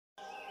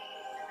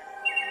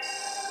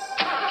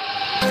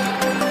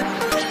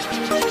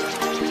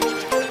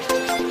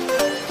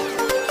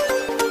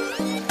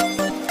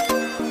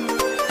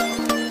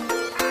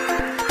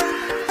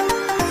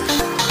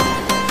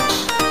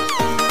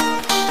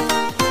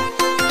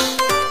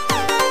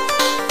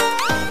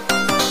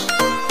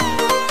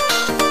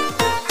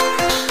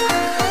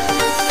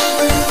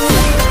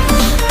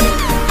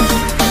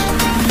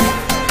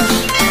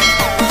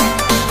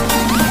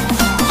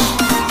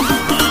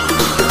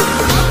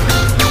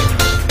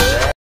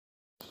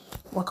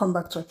Welcome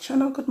back to our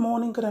channel. Good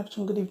morning, good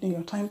afternoon, good evening,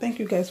 your time. Thank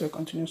you guys for your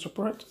continued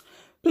support.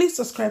 Please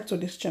subscribe to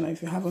this channel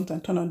if you haven't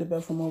and turn on the bell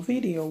for more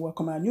video.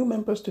 Welcome our new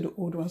members to the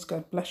old ones.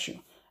 God bless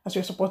you. As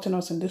you're supporting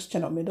us in this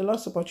channel, may the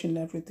Lord support you in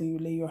everything you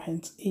lay your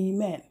hands.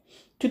 Amen.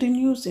 To the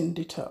news in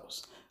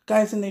details.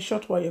 Guys, in a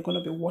short while, you're going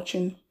to be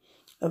watching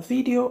a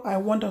video. I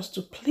want us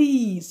to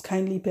please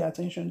kindly pay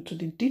attention to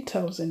the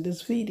details in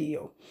this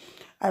video.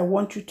 I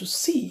want you to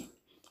see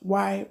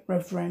why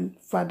Reverend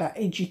Father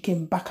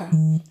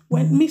ŁęÄPPÊđ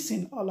went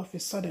missing all of a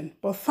sudden.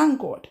 But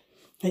thank God,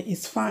 he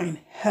is fine,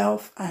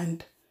 health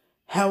and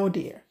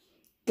healthier.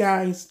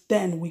 Guys,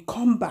 then we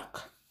come back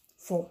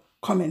for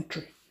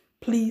commentary.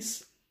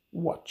 Please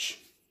watch.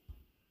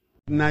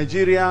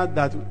 Nigeria,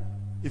 that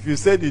if you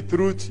say the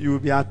truth, you will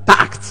be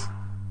attacked.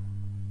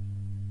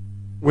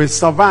 We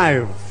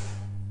survive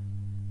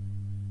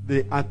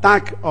the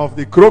attack of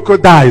the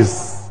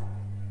crocodiles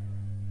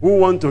who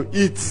want to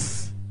eat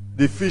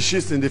the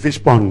fishes in the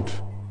fish pond.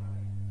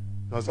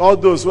 Because all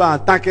those who are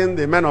attacking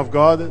the men of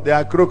God, they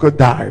are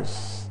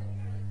crocodiles.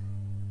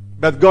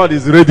 But God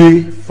is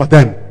ready for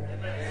them.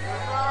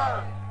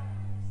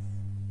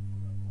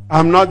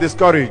 I'm not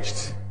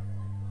discouraged.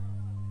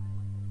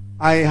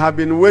 I have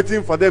been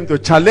waiting for them to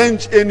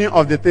challenge any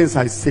of the things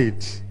I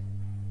said.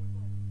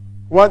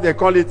 What they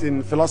call it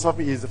in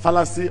philosophy is the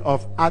fallacy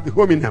of ad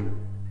hominem.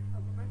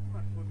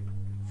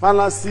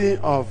 Fallacy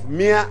of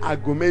mere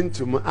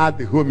argumentum ad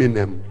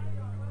hominem.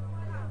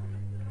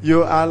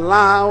 You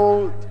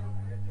allowed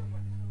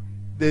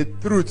the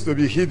truth to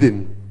be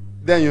hidden.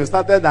 Then you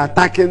started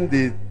attacking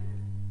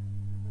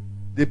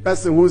the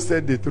person who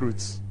said the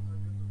truth.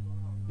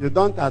 You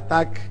don't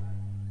attack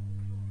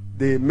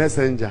the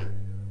messenger.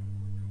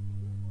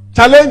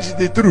 Challenge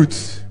the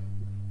truth.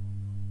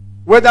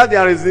 Whether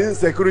there is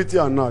insecurity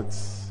or not.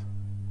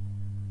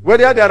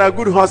 Whether there are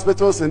good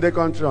hospitals in the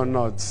country or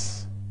not.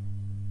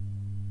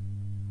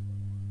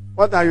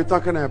 What are you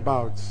talking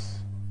about?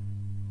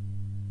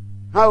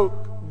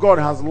 How God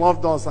has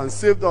loved us and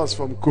saved us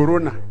from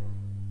corona.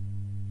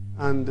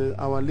 And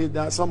our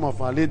leaders, some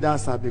of our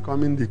leaders are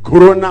becoming the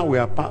corona we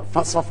are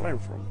suffering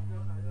from.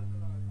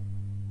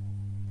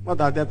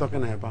 What are they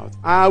talking about?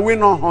 Are we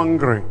not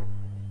hungry?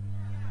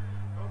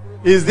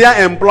 Is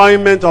there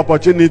employment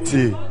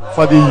opportunity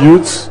for the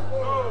youth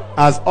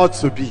as ought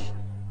to be?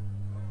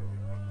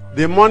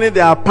 The money they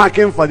are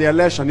packing for the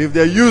election, if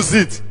they use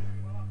it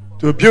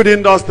to build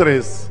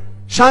industries,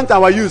 shan't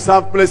our youth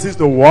have places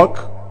to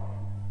work?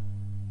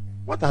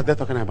 What are they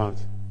talking about?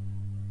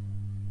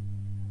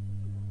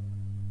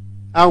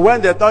 And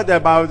when they talked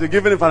about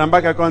giving for an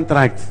MBAKA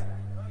contract,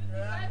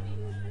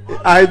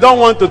 I don't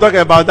want to talk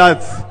about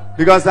that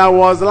because I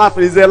was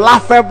laughing. It's a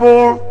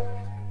laughable,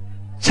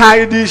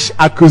 childish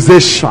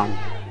accusation.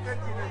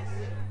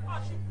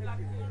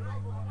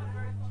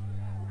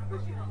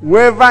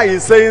 Whoever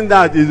is saying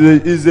that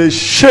is a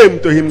shame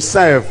to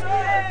himself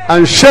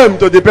and shame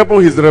to the people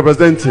he's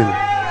representing.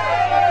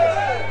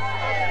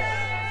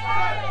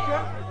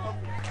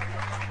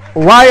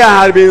 Why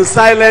I had been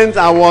silent,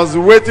 I was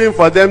waiting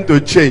for them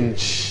to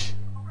change.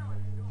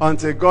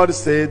 Until God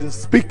said,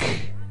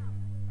 speak.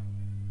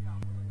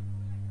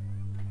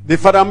 The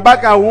Father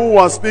MBAKA who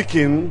was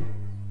speaking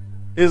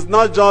is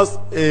not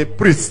just a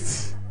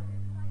priest,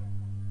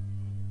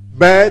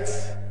 but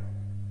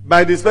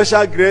by the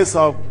special grace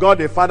of God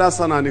the Father,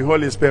 Son, and the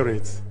Holy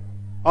Spirit,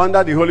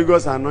 under the Holy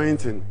Ghost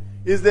anointing,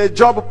 is the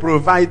job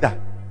provider.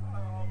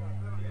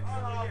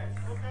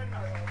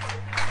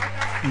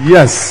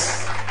 Yes.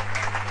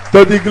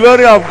 To the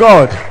glory of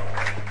God,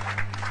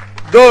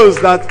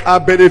 those that are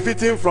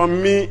benefiting from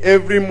me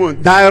every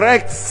month,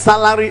 direct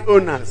salary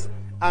owners,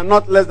 are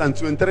not less than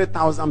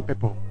 23,000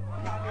 people.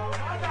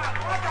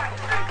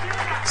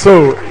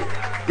 So,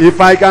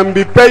 if I can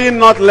be paying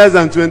not less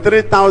than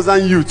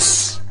 23,000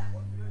 youths,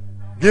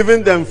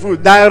 giving them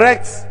food,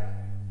 direct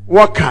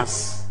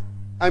workers,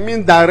 I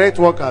mean direct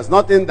workers,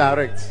 not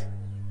indirect.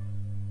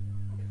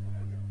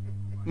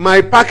 My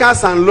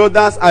packers and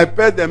loaders, I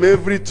pay them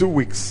every 2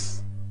 weeks.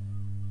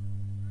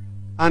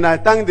 And I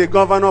thank the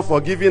governor for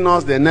giving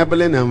us the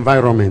enabling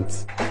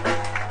environment.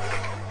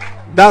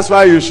 That's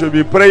why you should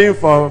be praying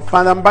for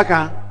Father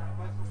MBAKA.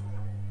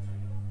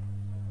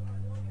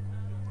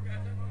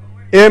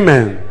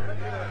 Amen.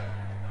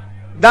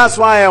 That's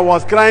why I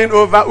was crying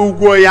over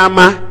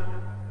Ugoyama.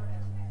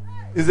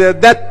 It's a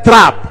death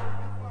trap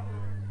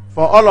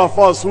for all of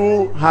us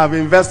who have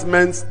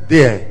investments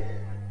there.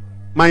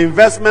 My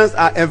investments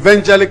are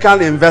evangelical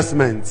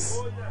investments.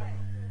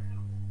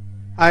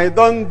 I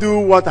don't do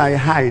what I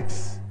hide.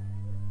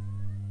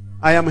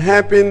 I am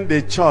helping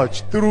the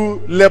church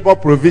through labor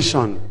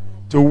provision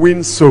to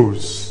win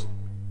souls.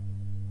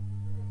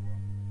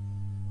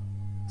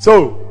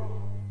 So,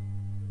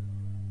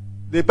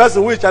 the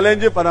person who is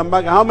challenging for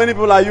MBAKA, how many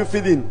people are you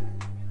feeding?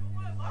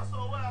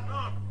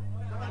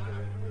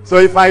 So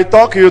if I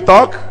talk, you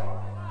talk?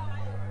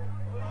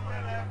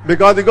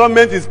 Because the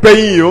government is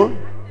paying you.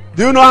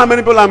 Do you know how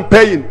many people I'm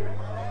paying?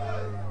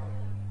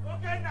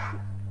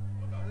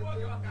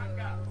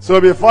 So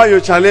before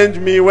you challenge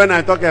me when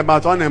I talk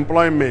about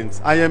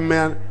unemployment, I am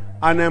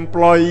an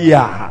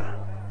employer.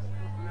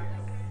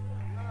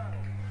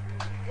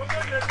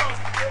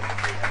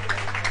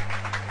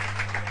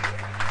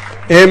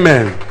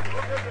 Amen.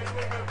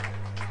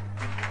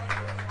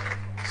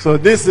 So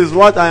this is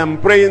what I am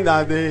praying,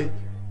 that the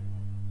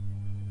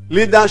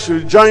leader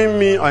should join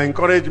me or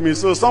encourage me.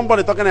 So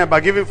somebody talking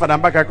about giving for the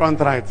MBAKA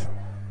contract,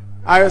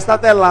 I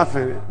started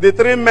laughing. The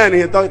 3 men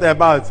he talked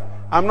about,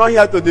 I'm not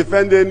here to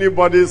defend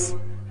anybody's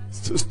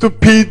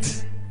stupid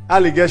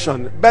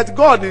allegation, but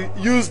God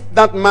used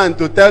that man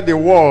to tell the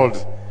world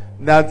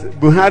that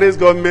Buhari's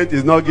government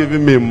is not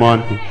giving me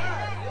money.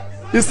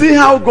 You see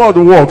how God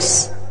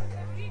works.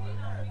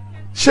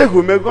 Sheikh,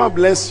 may God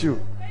bless you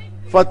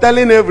for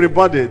telling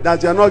everybody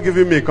that you're not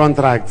giving me a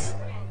contract.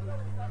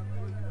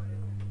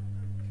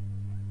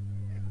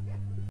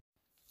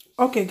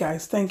 Okay,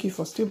 guys, thank you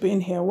for still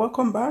being here.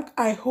 Welcome back.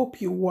 I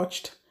hope you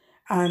watched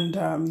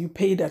and you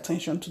paid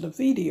attention to the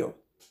video.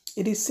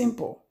 It is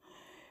simple.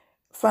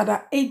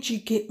 Father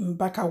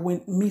ŁKMBAKA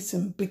went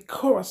missing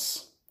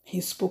because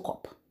he spoke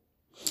up.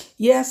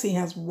 Yes, he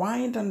has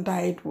wined and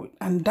dined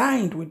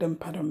with them,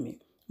 pardon me,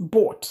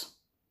 but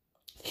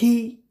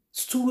he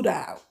stood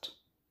out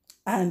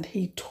and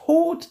he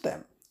told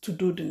them to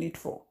do the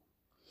needful.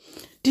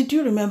 Did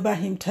you remember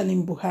him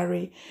telling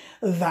Buhari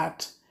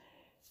that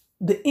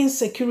the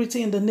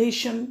insecurity in the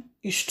nation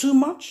is too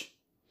much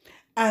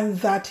and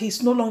that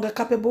he's no longer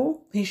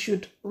capable? He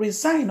should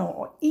resign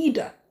or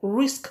either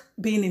risk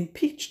being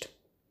impeached.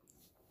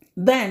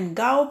 Then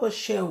Garba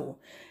Shehu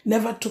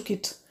never took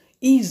it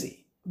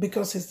easy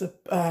because he's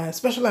the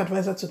special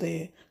advisor to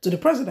the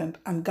president,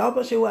 and Garba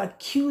Shehu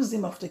accused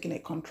him of taking a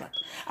contract.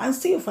 And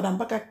still, Father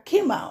MBAKA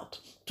came out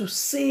to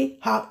say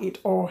how it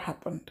all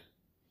happened.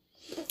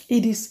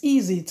 It is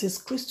easy, it is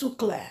crystal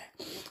clear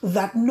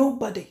that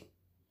nobody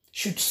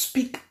should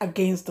speak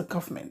against the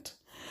government,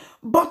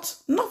 but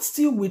not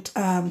still with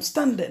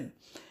standing.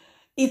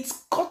 It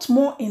got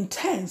more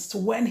intense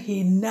when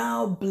he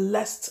now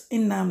blessed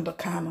Nnamdi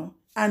Kanu.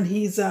 And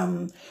his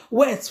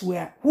words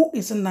were, who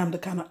is Nnamdi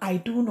Kanu? I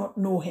do not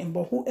know him,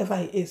 but whoever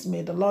he is,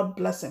 may the Lord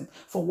bless him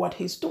for what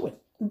he's doing.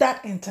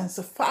 That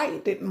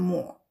intensified it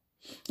more.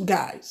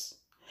 Guys,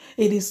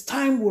 it is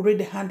time we read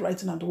the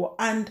handwriting on the wall.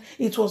 And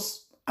it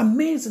was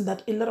amazing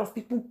that a lot of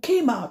people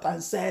came out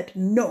and said,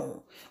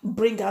 no,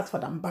 bring out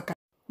Father MBAKA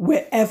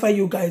wherever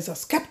you guys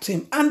have kept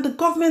him. And the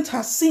government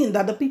has seen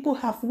that the people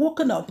have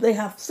woken up. They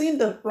have seen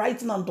the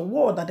writing on the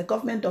wall that the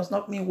government does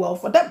not mean well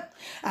for them.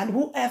 And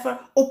whoever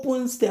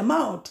opens their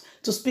mouth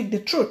to speak the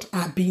truth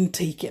are being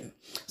taken.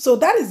 So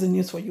that is the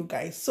news for you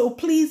guys. So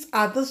please,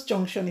 at this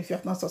junction, if you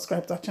have not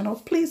subscribed to our channel,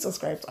 please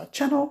subscribe to our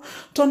channel.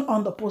 Turn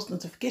on the post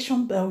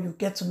notification bell. You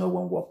get to know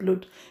when we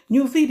upload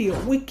new video.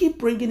 We keep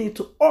bringing it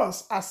to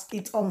us as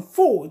it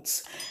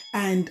unfolds.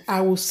 And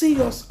I will see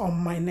you on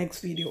my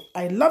next video.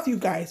 I love you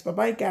guys.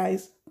 Bye-bye,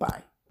 guys.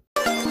 Bye.